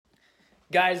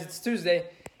Guys, it's Tuesday.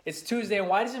 It's Tuesday. And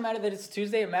why does it matter that it's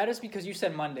Tuesday? It matters because you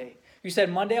said Monday. You said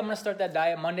Monday I'm going to start that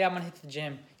diet. Monday I'm going to hit the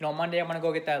gym. Monday I'm going to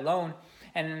go get that loan.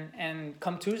 And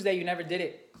come Tuesday, you never did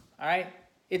it. All right?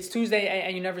 It's Tuesday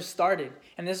and you never started.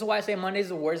 And this is why I say Monday is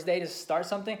the worst day to start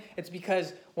something. It's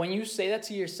because when you say that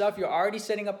to yourself, you're already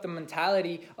setting up the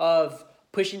mentality of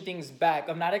pushing things back,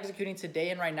 of not executing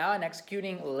today and right now and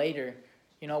executing later.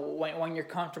 When you're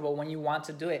comfortable, when you want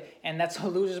to do it. And that's a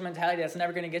loser's mentality. That's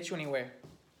never going to get you anywhere.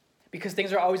 Because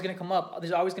things are always going to come up.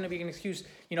 There's always going to be an excuse.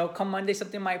 Come Monday,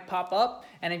 something might pop up.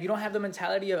 And if you don't have the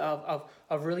mentality of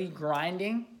really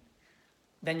grinding,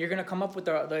 then you're going to come up with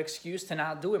the excuse to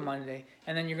not do it Monday.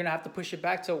 And then you're going to have to push it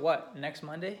back to what? Next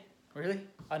Monday? Really?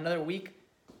 Another week?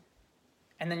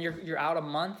 And then you're out a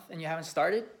month and you haven't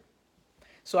started?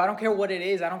 So I don't care what it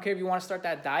is. I don't care if you want to start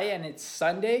that diet and it's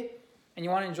Sunday and you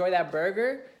want to enjoy that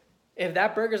burger. If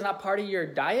that burger is not part of your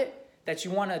diet that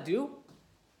you want to do,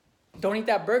 don't eat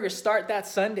that burger. Start that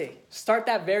Sunday. Start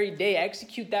that very day.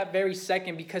 Execute that very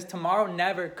second because tomorrow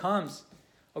never comes.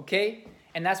 Okay?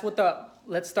 And that's what the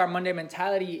Let's Start Monday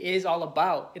mentality is all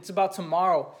about. It's about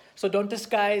tomorrow. So don't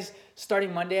disguise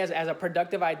starting Monday as a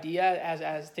productive idea,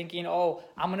 as thinking, oh,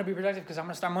 I'm going to be productive because I'm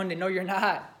going to start Monday. No, you're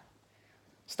not.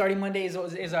 Starting Monday is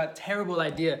a terrible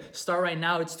idea. Start right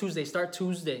now. It's Tuesday. Start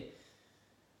Tuesday.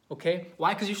 Okay?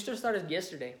 Why? Because you should have started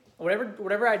yesterday.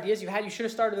 Whatever ideas you had, you should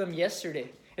have started them yesterday.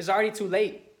 It's already too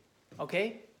late.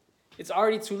 Okay? It's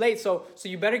already too late. So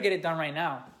you better get it done right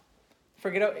now.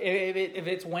 Forget if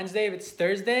it's Wednesday, if it's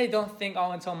Thursday, don't think,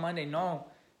 until Monday. No.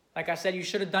 Like I said, you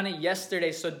should have done it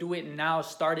yesterday, so do it now.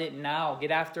 Start it now. Get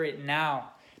after it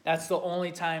now. That's the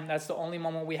only time, that's the only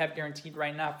moment we have guaranteed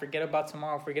right now. Forget about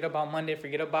tomorrow. Forget about Monday.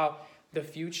 Forget about the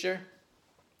future.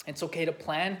 It's okay to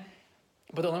plan,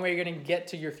 but the only way you're going to get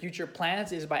to your future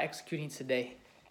plans is by executing today.